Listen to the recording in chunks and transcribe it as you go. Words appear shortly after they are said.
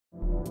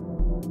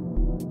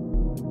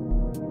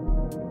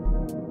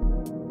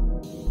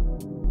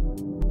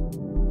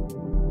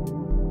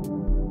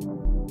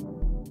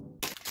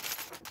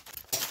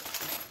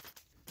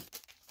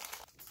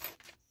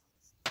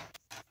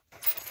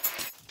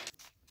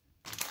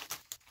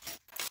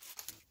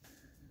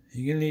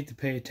You're going to need to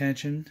pay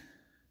attention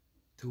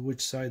to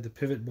which side the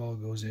pivot ball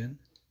goes in,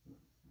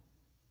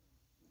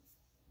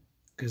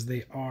 because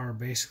they are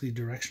basically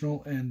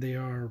directional and they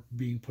are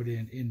being put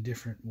in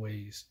different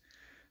ways.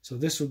 So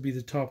this would be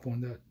the top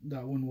one.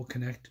 That one will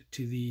connect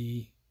to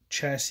the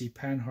chassis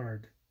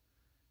panhard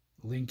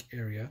link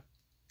area,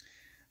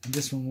 and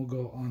this one will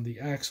go on the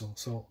axle.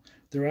 So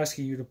they're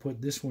asking you to put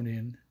this one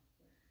in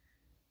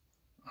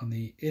on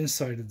the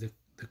inside of the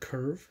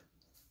curve,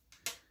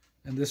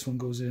 and this one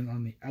goes in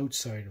on the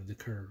outside of the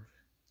curve.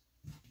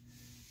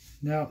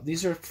 Now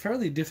these are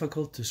fairly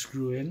difficult to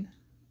screw in,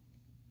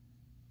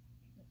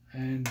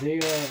 and they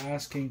are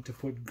asking to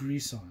put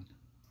grease on,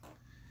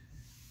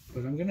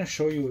 but I'm going to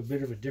show you a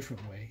bit of a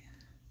different way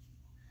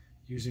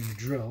using a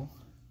drill.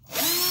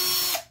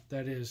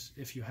 That is,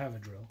 if you have a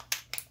drill.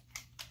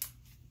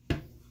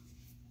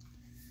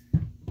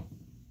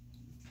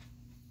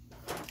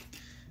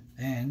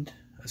 And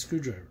a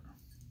screwdriver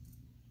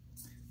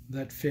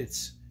that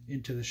fits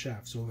into the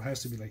shaft, so it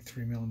has to be like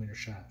 3mm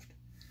shaft.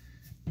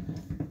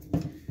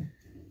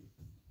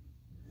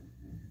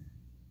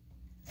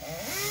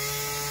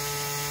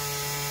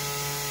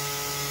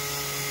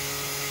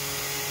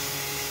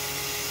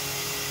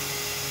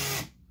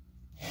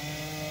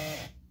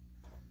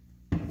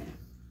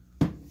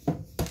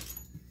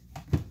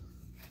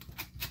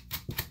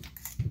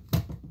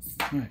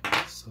 Alright,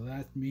 so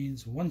that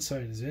means one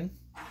side is in.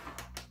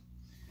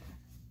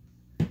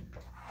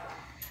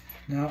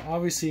 Now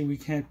obviously we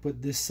can't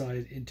put this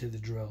side into the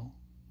drill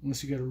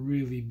unless you got a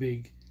really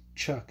big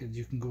chuck and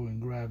you can go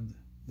and grab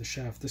the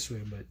shaft this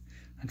way, but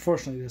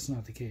unfortunately that's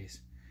not the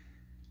case.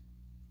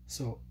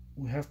 So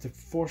we have to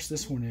force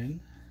this one in.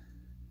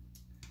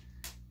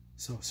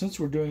 So since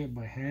we're doing it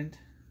by hand,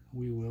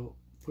 we will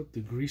put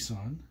the grease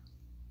on.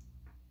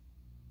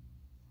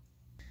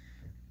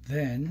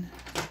 Then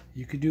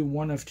you could do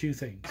one of two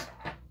things.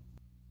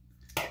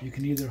 You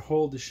can either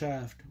hold the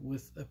shaft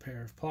with a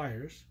pair of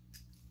pliers,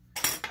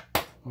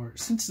 or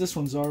since this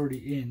one's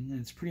already in and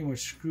it's pretty much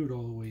screwed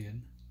all the way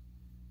in,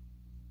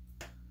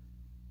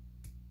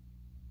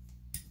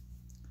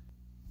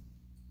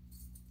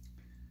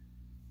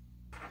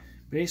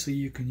 basically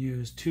you can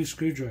use two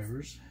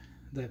screwdrivers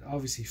that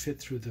obviously fit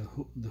through the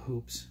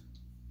hoops,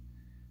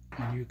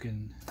 and you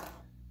can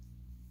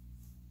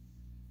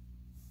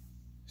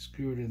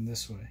screw it in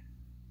this way.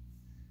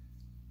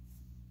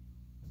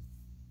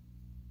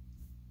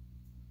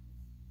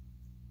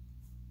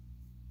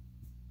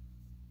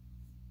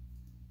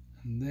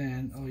 And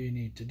then all you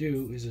need to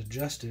do is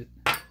adjust it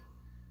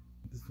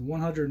with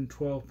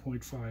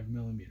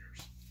 112.5mm.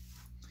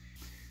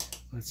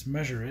 Let's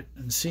measure it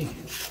and see.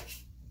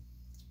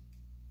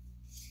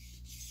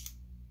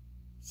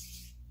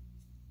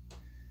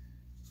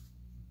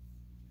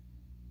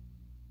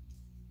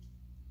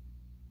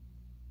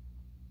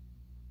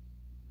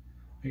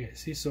 Okay,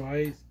 see, so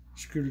I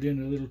screwed it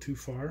in a little too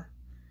far.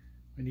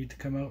 I need to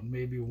come out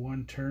maybe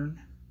one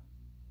turn.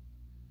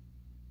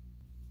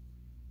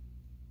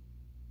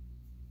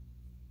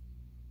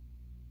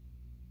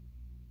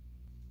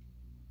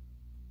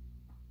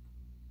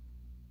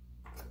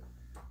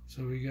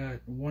 So we got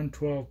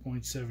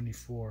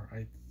 112.74.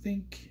 I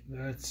think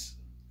that's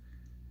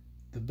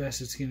the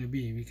best it's going to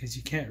be, because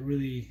you can't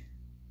really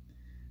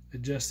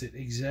adjust it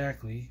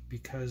exactly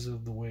because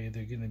of the way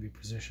they're going to be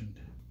positioned.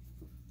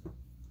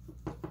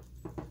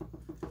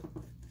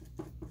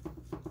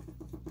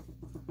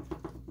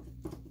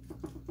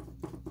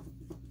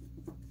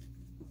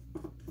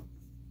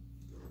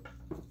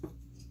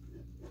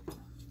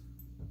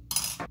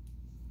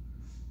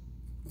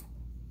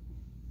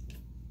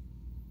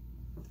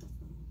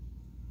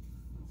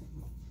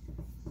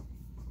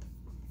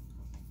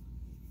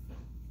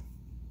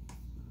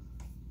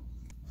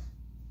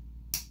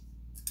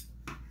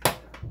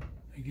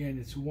 Again,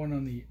 it's one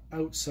on the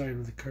outside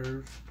of the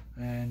curve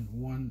and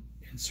one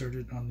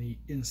inserted on the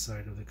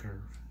inside of the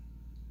curve.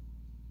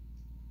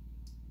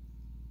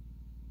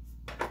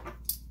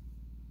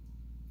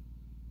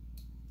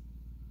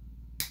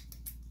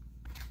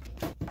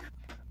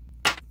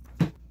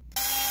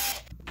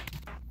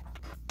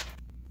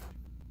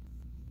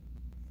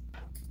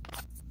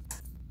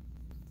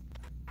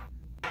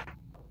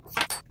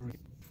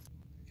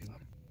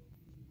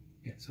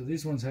 Yeah, so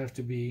these ones have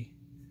to be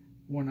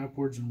one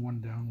upwards and one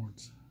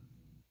downwards.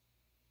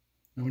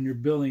 And when you're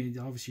building it,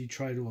 obviously you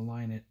try to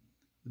align it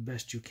the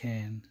best you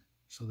can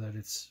so that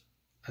it's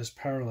as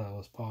parallel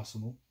as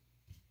possible.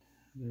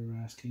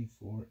 They're asking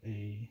for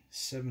a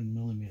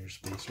 7mm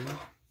spacer,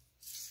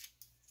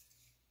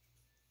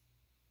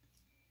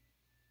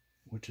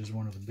 which is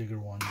one of the bigger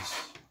ones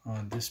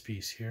on this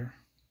piece here.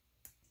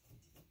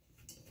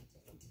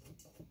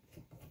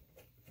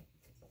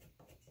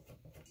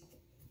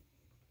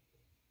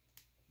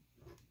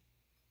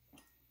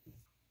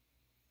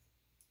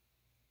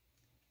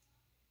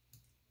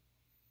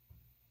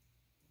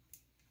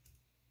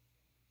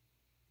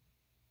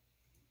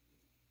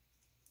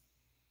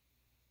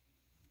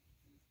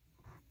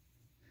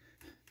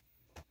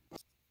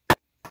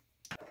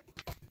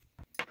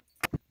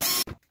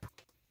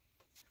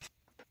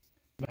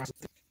 There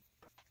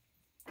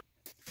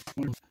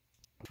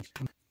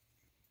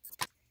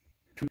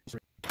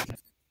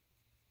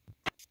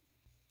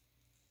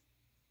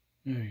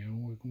you go,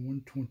 like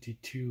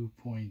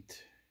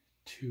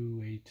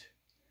 122.28.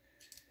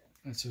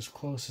 That's as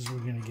close as we're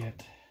going to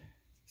get.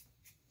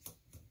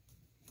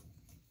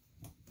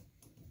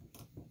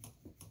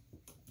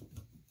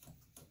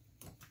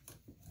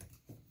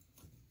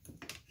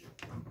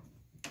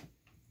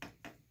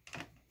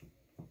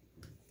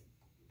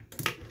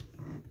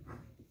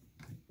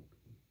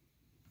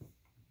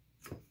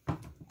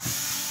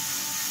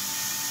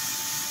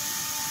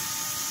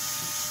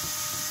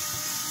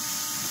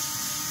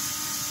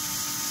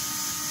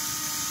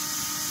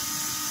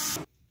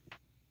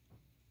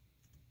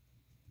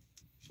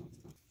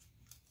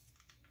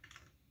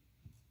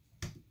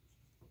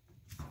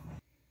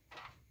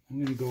 I'm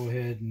going to go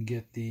ahead and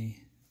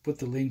put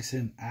the links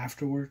in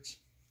afterwards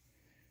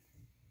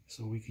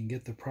so we can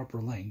get the proper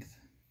length.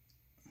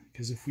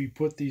 Because if we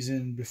put these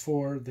in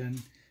before,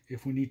 then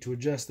if we need to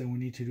adjust, then we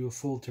need to do a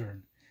full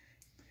turn.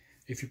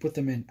 If you put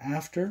them in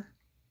after,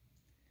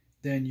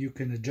 then you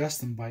can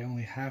adjust them by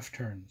only half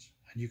turns,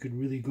 and you could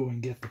really go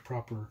and get the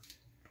proper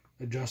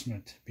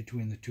adjustment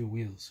between the two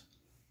wheels.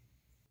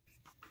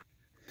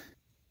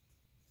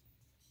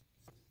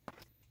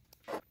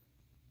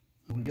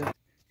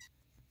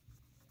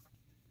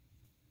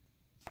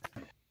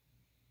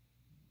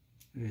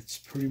 It's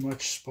pretty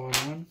much spot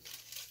on.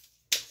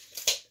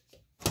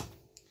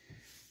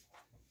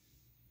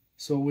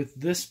 So with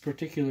this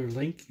particular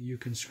link, you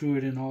can screw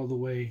it in all the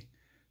way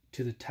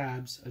to the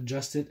tabs,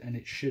 adjust it, and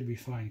it should be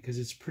fine, because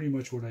it's pretty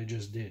much what I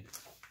just did.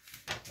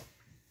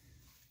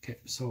 Okay,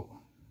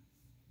 so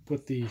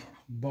put the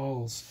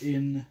balls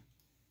in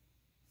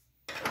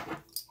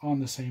on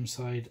the same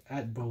side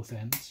at both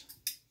ends.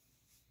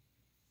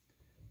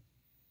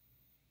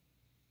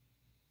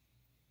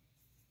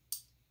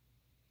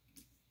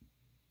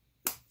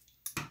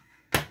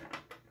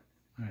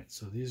 Alright,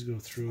 so these go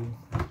through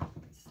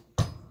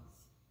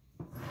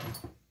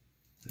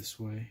this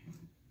way.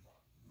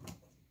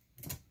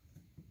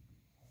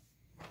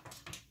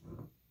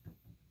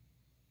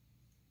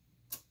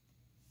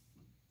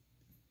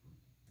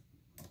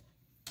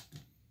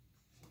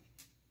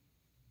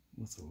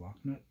 With a lock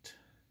nut.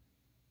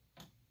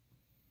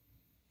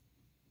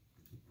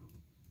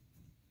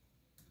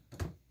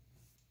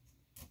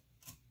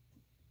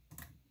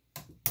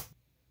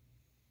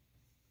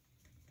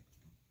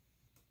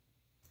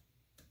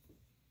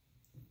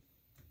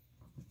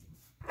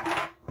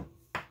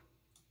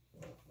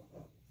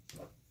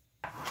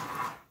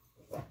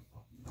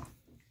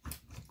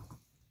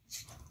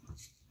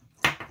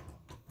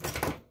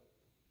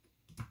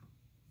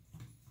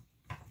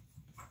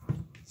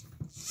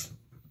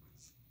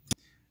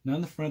 Now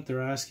in the front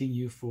they're asking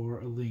you for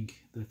a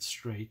link that's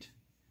straight,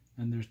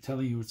 and they're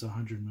telling you it's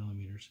 100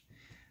 millimeters.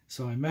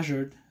 So I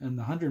measured, and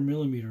the 100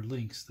 millimeter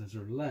links that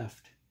are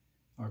left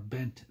are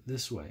bent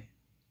this way.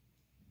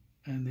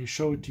 And they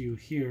show it to you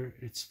here,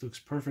 it looks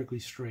perfectly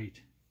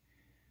straight.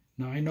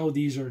 Now I know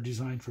these are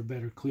designed for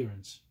better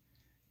clearance,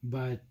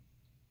 but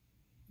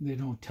they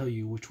don't tell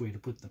you which way to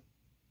put them.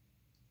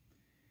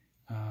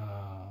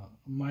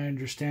 My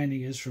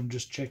understanding is, from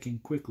just checking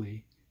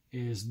quickly,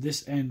 is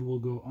this end will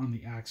go on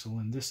the axle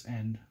and this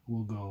end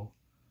will go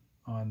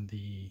on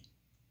the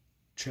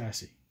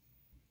chassis.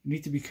 You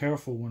need to be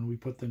careful when we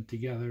put them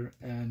together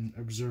and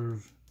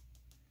observe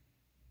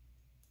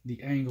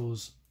the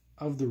angles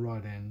of the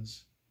rod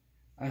ends,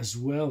 as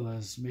well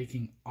as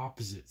making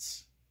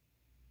opposites,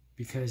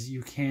 because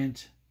you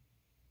can't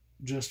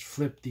just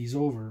flip these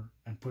over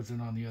and put it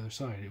on the other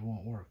side. It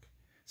won't work.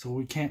 So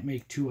we can't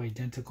make two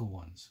identical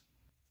ones.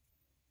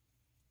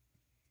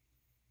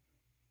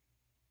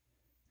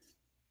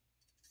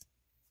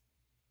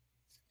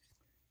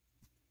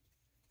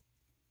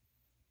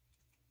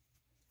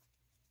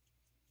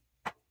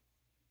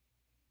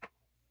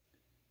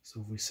 So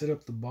if we set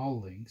up the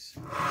ball links,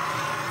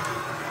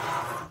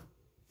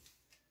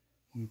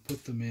 we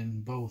put them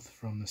in both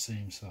from the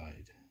same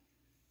side.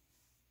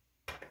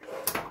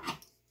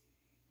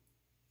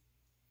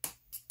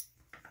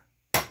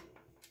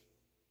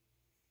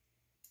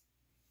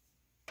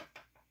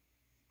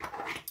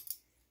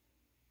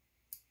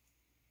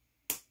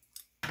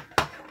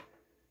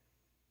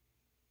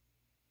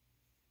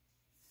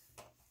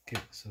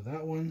 Okay, so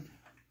that one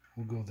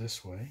will go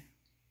this way.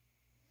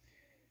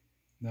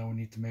 Now we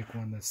need to make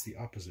one that's the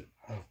opposite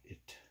of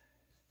it.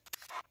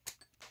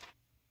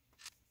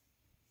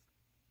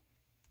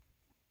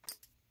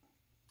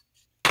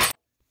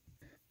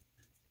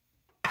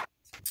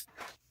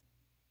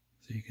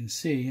 So you can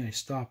see I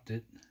stopped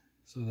it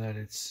so that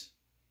it's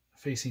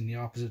facing the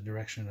opposite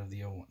direction of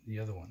the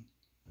other one.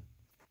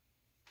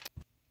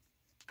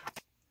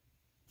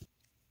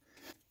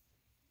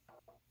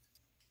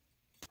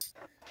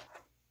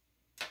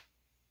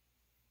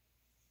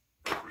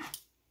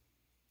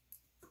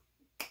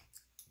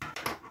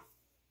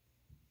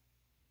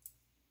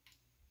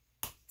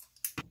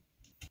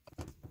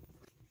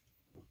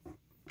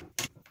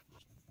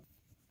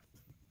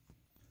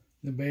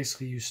 Then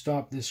basically you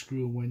stop this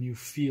screw when you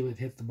feel it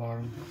hit the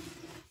bottom.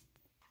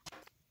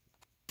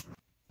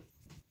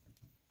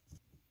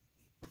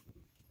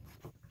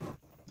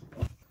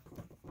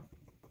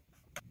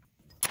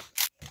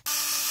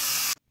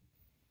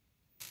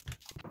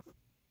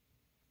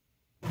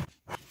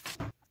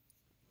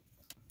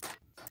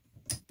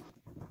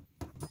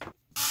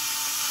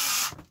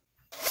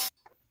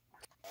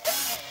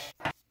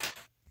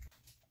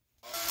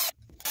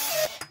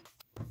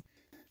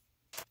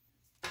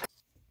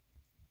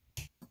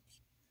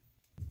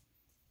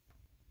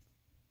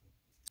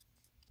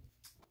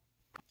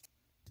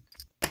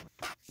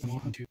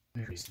 One, two,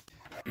 three.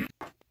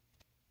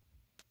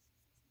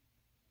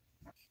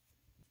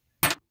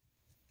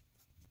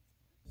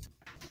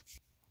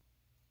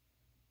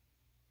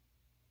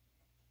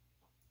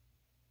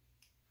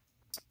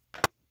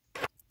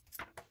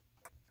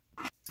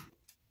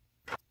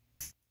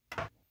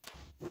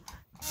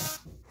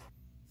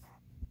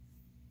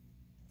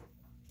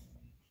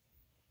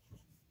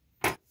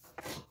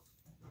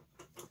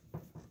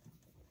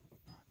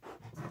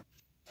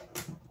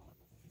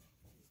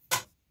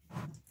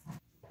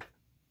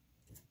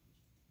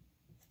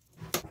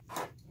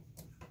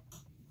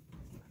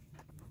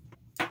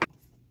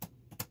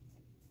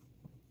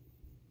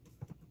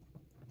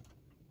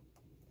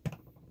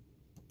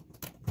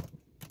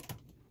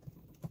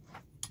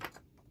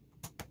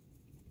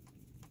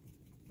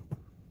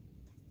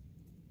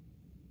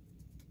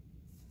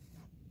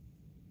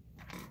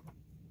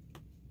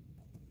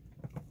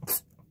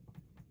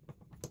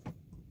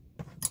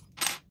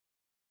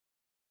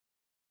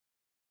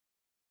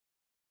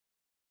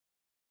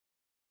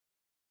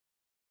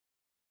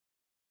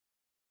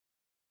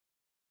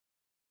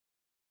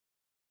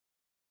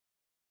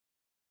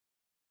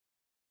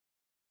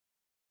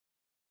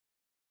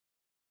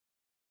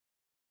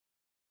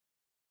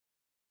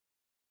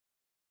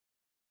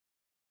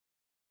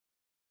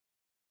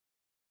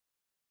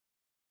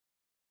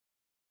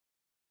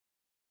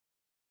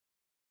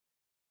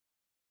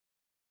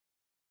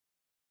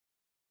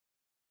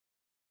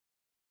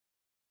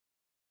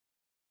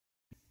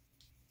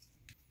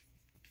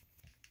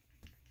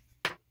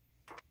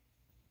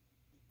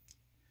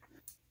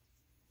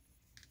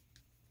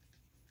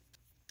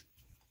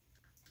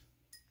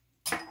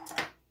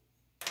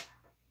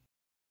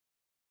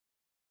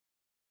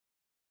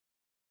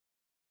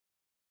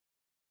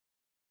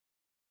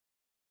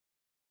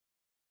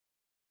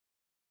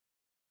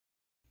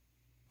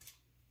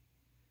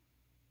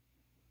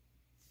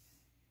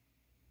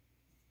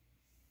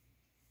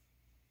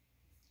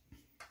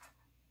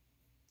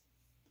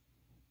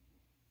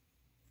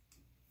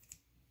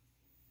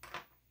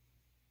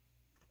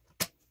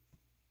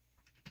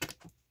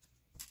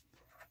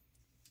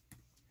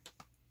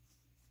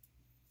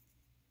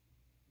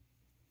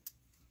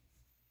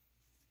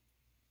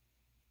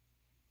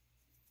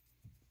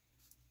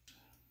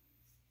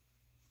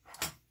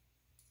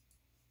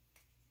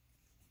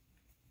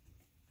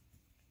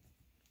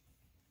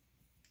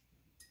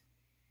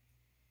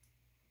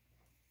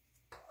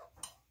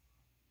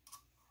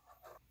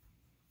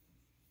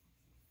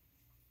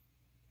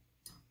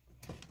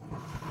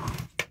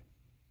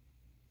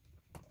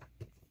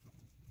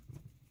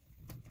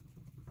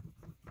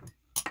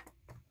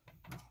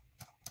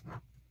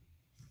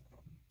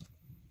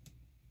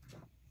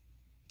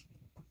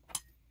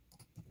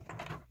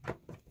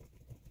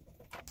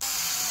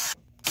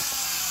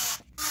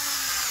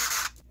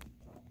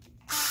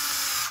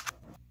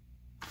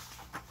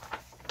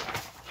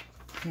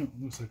 Oh,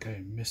 looks like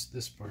I missed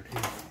this part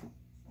here.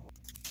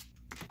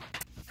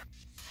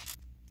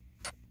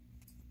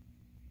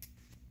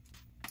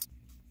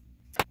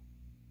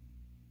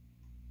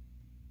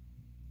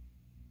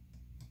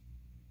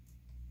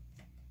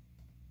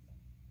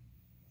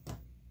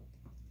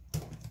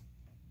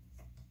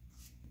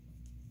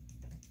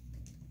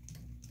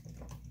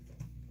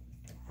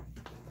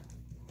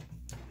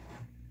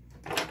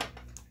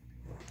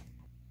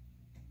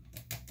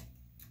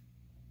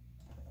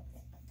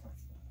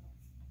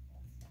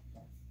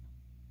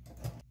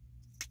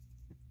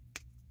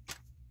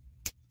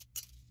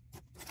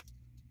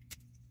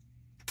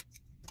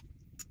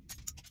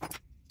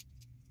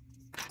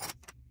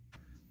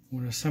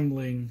 When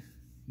assembling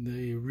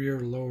the rear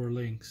lower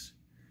links,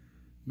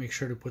 make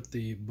sure to put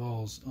the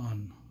balls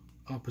on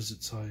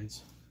opposite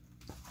sides.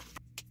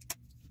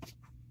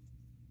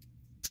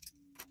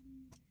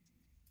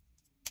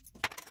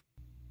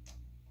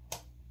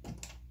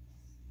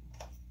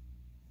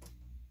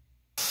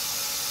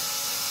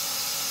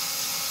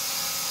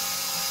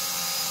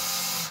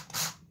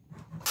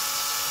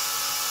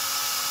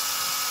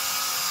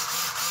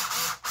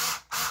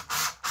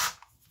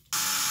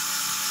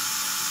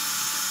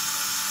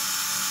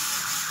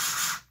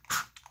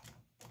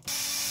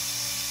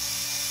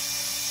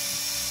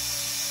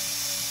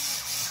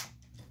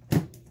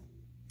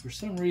 For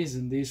some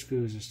reason these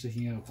screws are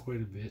sticking out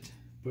quite a bit,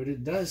 but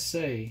it does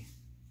say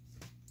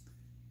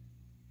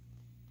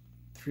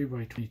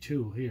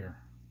 3x22 here.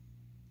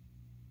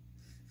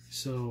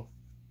 So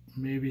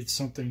maybe it's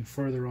something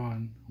further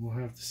on, we'll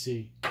have to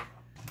see.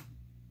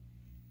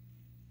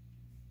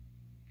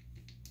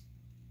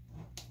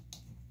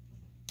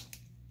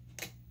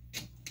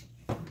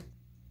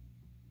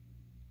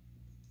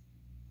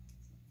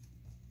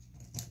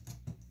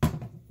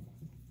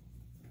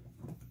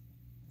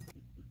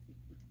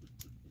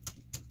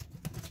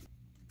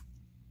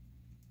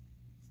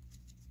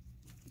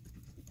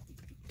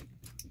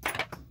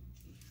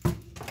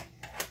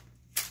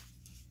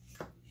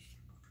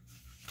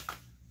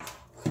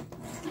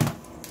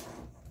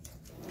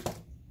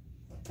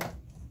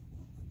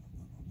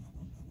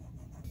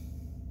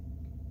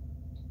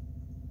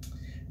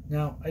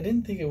 Now, I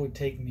didn't think it would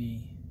take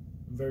me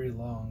very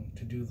long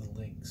to do the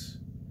links,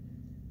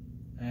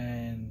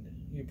 and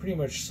you pretty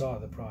much saw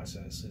the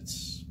process.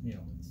 It's, you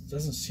know, it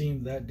doesn't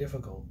seem that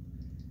difficult,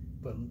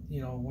 but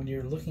you know, when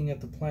you're looking at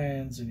the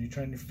plans and you're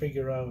trying to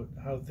figure out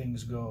how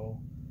things go,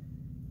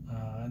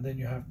 and then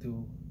you have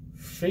to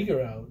figure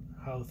out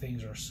how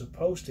things are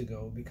supposed to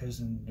go,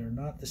 because they're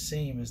not the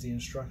same as the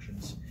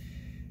instructions,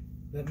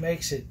 that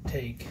makes it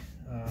take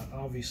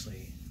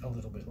obviously a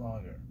little bit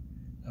longer,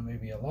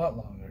 maybe a lot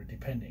longer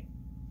depending.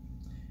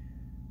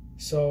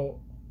 So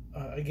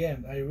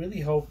again, I really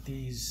hope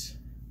these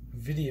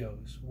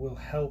videos will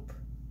help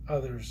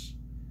others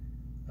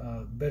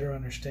better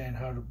understand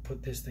how to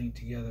put this thing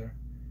together,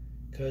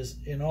 because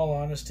in all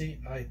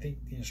honesty, I think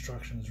the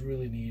instructions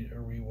really need a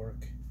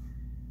rework.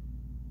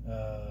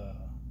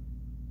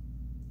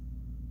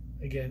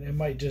 Again, it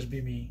might just be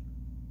me.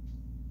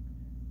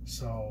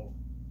 So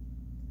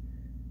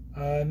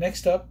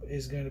next up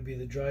is going to be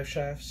the drive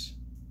shafts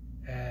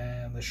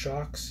and the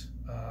shocks.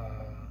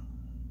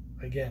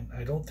 Again,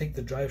 I don't think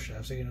the drive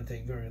shafts are going to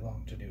take very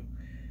long to do.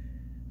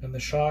 And the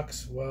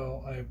shocks,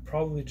 well, I'm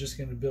probably just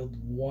going to build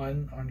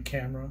one on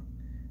camera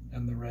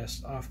and the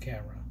rest off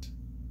camera.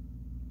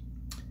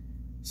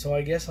 So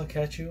I guess I'll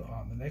catch you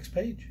on the next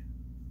page.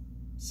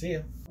 See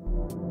ya.